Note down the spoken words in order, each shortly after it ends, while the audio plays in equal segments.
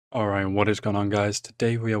Alright, what is going on, guys?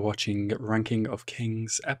 Today we are watching Ranking of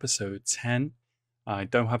Kings episode 10. I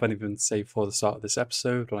don't have anything to say for the start of this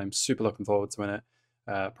episode, but I'm super looking forward to it.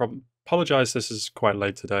 Apologize, this is quite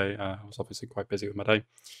late today. I was obviously quite busy with my day,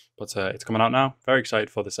 but it's coming out now. Very excited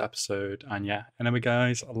for this episode, and yeah. Anyway,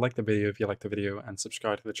 guys, like the video if you like the video, and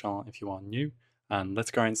subscribe to the channel if you are new. And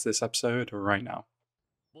let's go into this episode right now.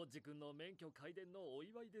 Oh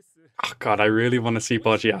god, I really want to see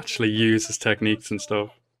Bodji actually use his techniques and stuff.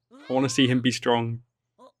 I want to see him be strong.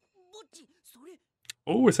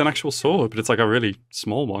 Oh, it's an actual sword, but it's like a really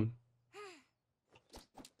small one.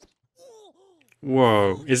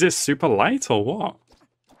 Whoa, is it super light or what?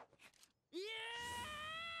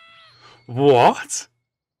 What?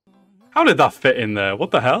 How did that fit in there?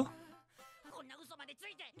 What the hell?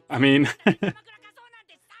 I mean,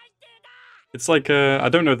 it's like, I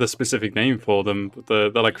don't know the specific name for them, but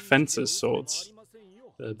they're like fencer's swords.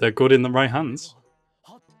 They're good in the right hands.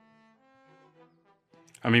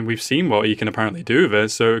 I mean, we've seen what he can apparently do with it,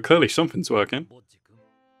 so clearly something's working.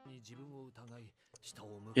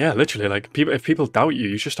 Yeah, literally, like, if people doubt you,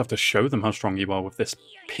 you just have to show them how strong you are with this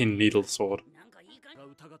pin needle sword.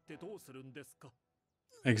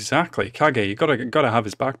 Exactly, Kage, you gotta have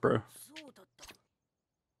his back, bro.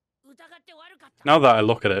 Now that I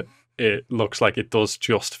look at it, it looks like it does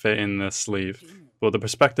just fit in the sleeve, but the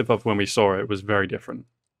perspective of when we saw it was very different.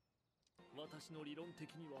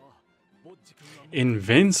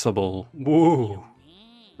 Invincible? Whoa.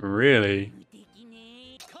 Really?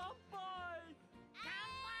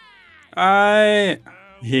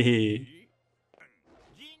 Hehe.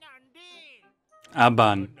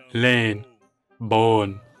 Aban, Lane,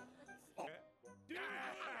 Bone.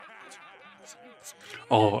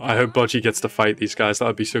 Oh, I hope Bodji gets to fight these guys, that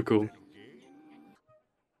would be so cool.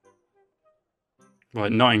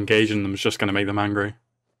 Like, not engaging them is just going to make them angry.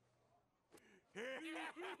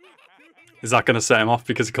 Is that going to set him off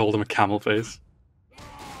because he called him a camel face?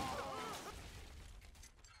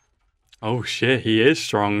 Oh shit, he is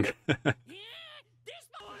strong.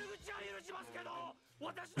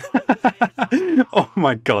 Oh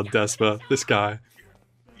my god, Despa, this guy.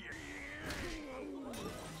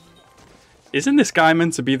 Isn't this guy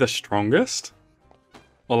meant to be the strongest?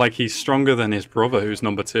 Or like he's stronger than his brother who's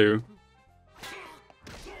number 2?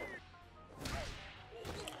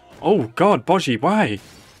 Oh god, Bodji, why?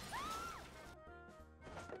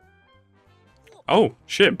 Oh,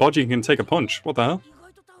 shit, Bodji can take a punch. What the hell?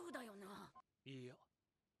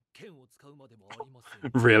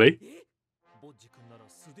 Really?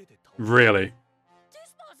 Really?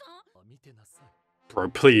 Bro,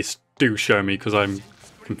 please do show me, because I'm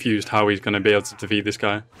confused how he's going to be able to defeat this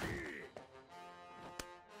guy.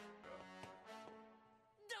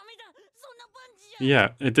 Yeah,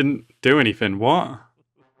 it didn't do anything. What?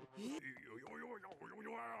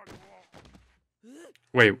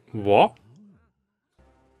 Wait, what?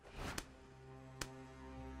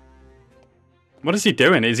 What is he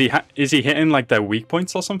doing? Is he hitting like their weak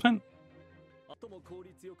points or something?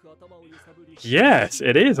 Yes,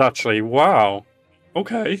 it is actually. Wow.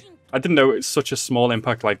 Okay. I didn't know it's such a small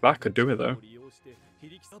impact like that could do it though.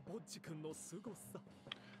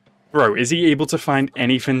 Bro, is he able to find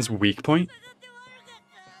anything's weak point?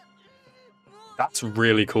 That's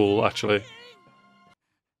really cool, actually.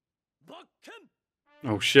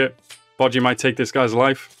 Oh shit. Bodji might take this guy's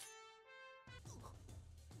life.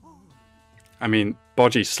 I mean,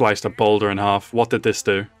 Bodji sliced a boulder in half. What did this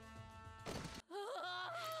do?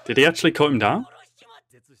 Did he actually cut him down?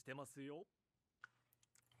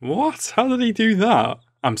 What? How did he do that?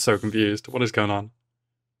 I'm so confused. What is going on?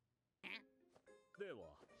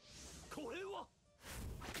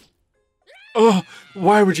 Oh,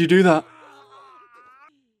 why would you do that?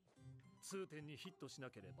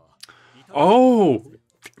 Oh,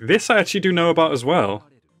 this I actually do know about as well.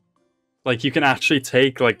 Like, you can actually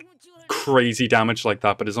take, like, crazy damage like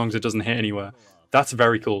that, but as long as it doesn't hit anywhere. That's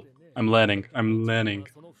very cool. I'm learning. I'm learning.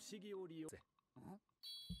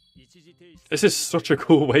 This is such a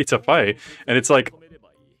cool way to fight. And it's like,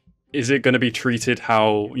 is it going to be treated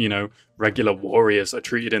how, you know, regular warriors are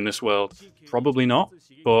treated in this world? Probably not.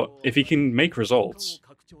 But if he can make results,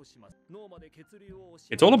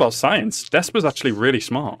 it's all about science. Despa's actually really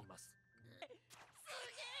smart.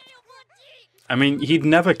 I mean, he'd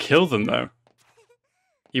never kill them though.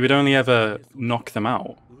 He would only ever knock them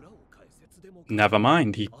out. Never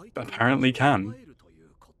mind, he apparently can.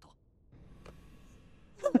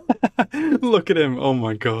 Look at him, oh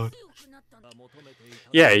my god.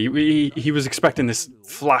 Yeah, he was expecting this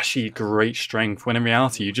flashy, great strength, when in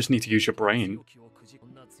reality you just need to use your brain.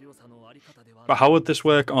 But how would this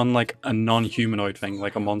work on like a non-humanoid thing,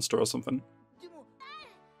 like a monster or something?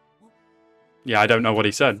 Yeah, I don't know what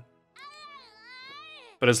he said.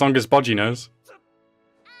 But as long as Boji knows.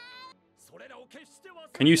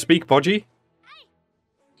 Can you speak Boji?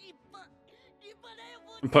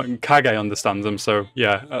 But Kage understands him, so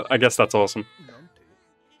yeah, I guess that's awesome.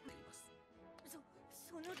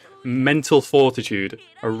 Mental fortitude,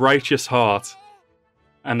 a righteous heart,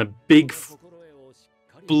 and a big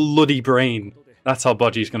bloody brain. That's how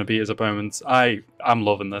Boji's going to beat his opponents. I'm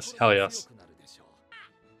loving this. Hell yes.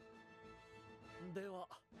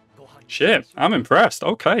 Shit, I'm impressed.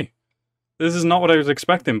 Okay. This is not what I was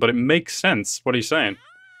expecting, but it makes sense what he's saying.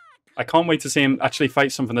 I can't wait to see him actually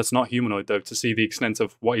fight something that's not humanoid, though, to see the extent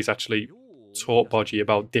of what he's actually taught Boji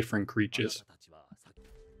about different creatures.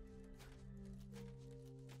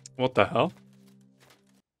 What the hell?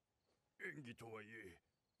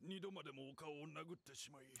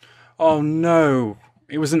 Oh no!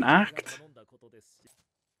 It was an act?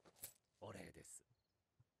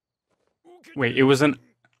 Wait, it was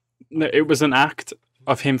an act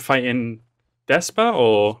of him fighting Despa,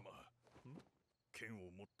 or?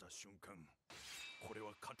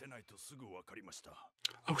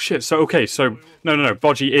 Oh shit, so okay, so no,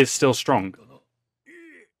 Boji is still strong.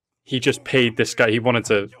 He just paid this guy,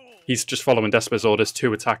 he's just following Despa's orders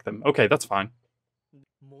to attack them. Okay, that's fine.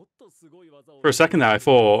 For a second there, I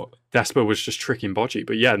thought Despa was just tricking Boji,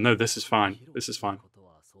 but yeah, no, this is fine. This is fine.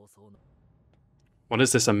 What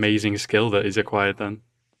is this amazing skill that he's acquired then?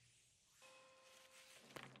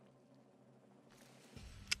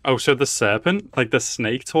 Oh, so the serpent, like the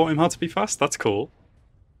snake, taught him how to be fast? That's cool.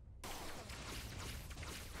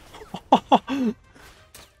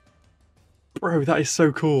 Bro, that is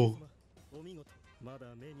so cool.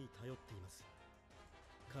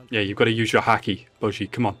 Yeah, you've got to use your haki,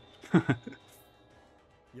 Boji, come on.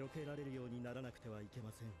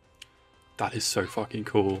 That is so fucking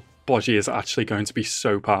cool. Boji is actually going to be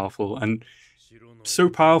so powerful and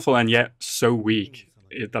yet so weak.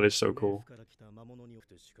 That is so cool.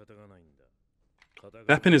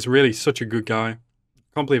 Bepin is really such a good guy.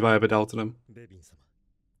 Can't believe I ever doubted him.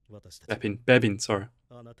 Bebin, sorry.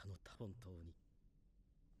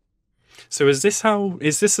 So is this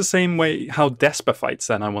the same way how Despa fights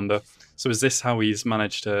then, I wonder? So is this how he's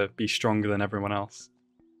managed to be stronger than everyone else?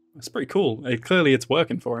 That's pretty cool. Clearly it's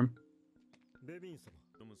working for him.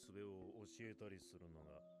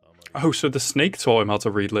 Oh, so the snake taught him how to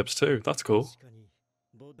read lips too. That's cool.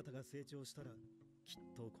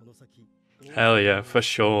 Hell yeah, for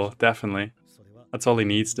sure, definitely. That's all he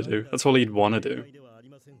needs to do. That's all he'd want to do.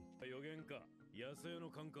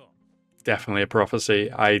 Definitely a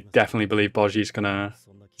prophecy. I definitely believe Boji's gonna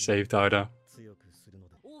save Daida.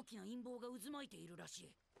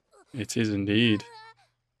 It is indeed.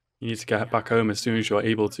 You need to get back home as soon as you're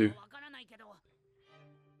able to.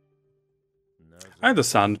 I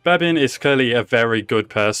understand. Bebin is clearly a very good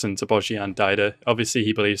person to Boji and Daida. Obviously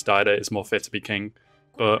he believes Daida is more fit to be king,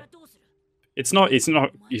 but he's not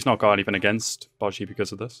got anything against Boji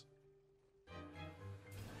because of this.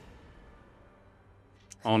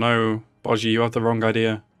 Oh no, Boji, you have the wrong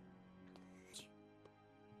idea.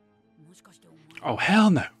 Oh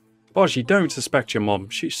hell no. Boji, don't suspect your mom.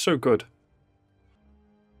 She's so good.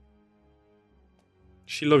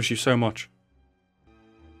 She loves you so much.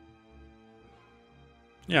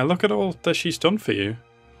 Yeah, look at all that she's done for you.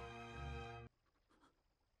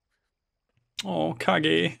 Oh,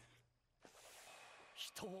 Kage.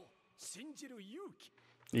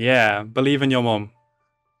 Yeah, believe in your mom.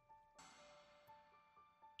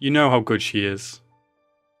 You know how good she is.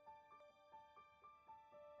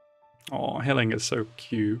 Oh, Hilling is so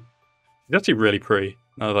cute. She's actually really pretty,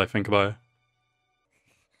 now that I think about it.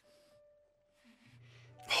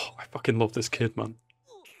 Oh, I fucking love this kid, man.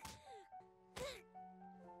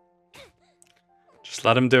 Just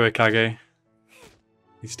let him do it, Kage.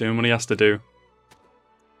 He's doing what he has to do.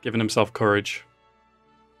 Giving himself courage.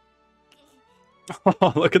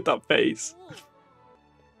 Oh, look at that face.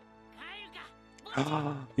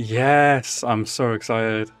 Yes, I'm so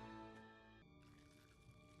excited.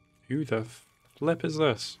 Who the flip is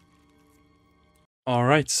this?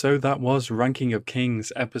 Alright, so that was Ranking of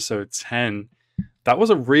Kings episode 10. That was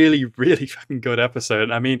a really, really fucking good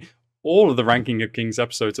episode. I mean, all of the Ranking of Kings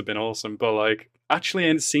episodes have been awesome, but like,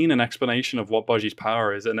 actually seeing an explanation of what Boji's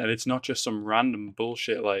power is, and it's not just some random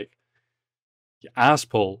bullshit like ass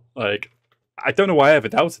pull. Like, I don't know why I ever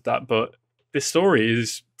doubted that, but this story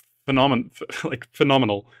is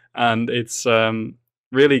phenomenal, and it's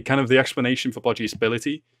really kind of the explanation for Boji's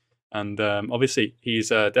ability. And obviously,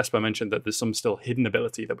 Despa mentioned that there's some still hidden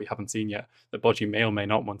ability that we haven't seen yet that Boji may or may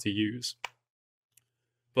not want to use.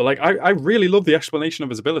 But like, I really love the explanation of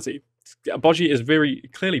his ability. Boji is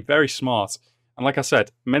clearly very smart, and like I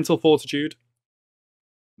said, mental fortitude.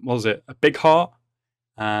 What was it? A big heart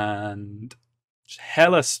and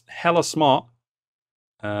hella smart.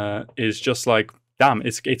 Is just like, damn,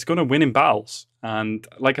 it's gonna win in battles. And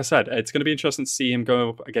like I said, it's gonna be interesting to see him go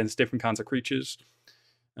up against different kinds of creatures.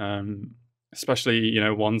 Especially,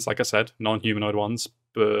 ones, like I said, non-humanoid ones,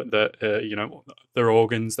 but that, their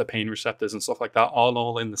organs, their pain receptors and stuff like that,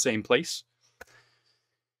 all in the same place.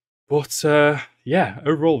 But yeah,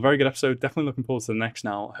 overall, very good episode. Definitely looking forward to the next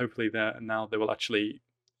now. Hopefully, now they will actually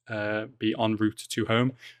be en route to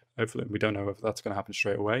home. Hopefully, we don't know if that's going to happen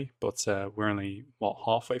straight away, but we're only,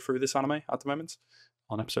 halfway through this anime at the moment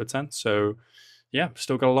on episode 10. So yeah,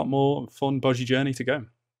 still got a lot more fun Boji journey to go.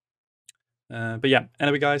 But yeah,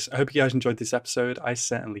 anyway, guys, I hope you guys enjoyed this episode. I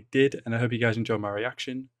certainly did, and I hope you guys enjoyed my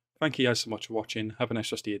reaction. Thank you guys so much for watching. Have a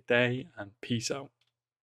nice rest of your day, and peace out.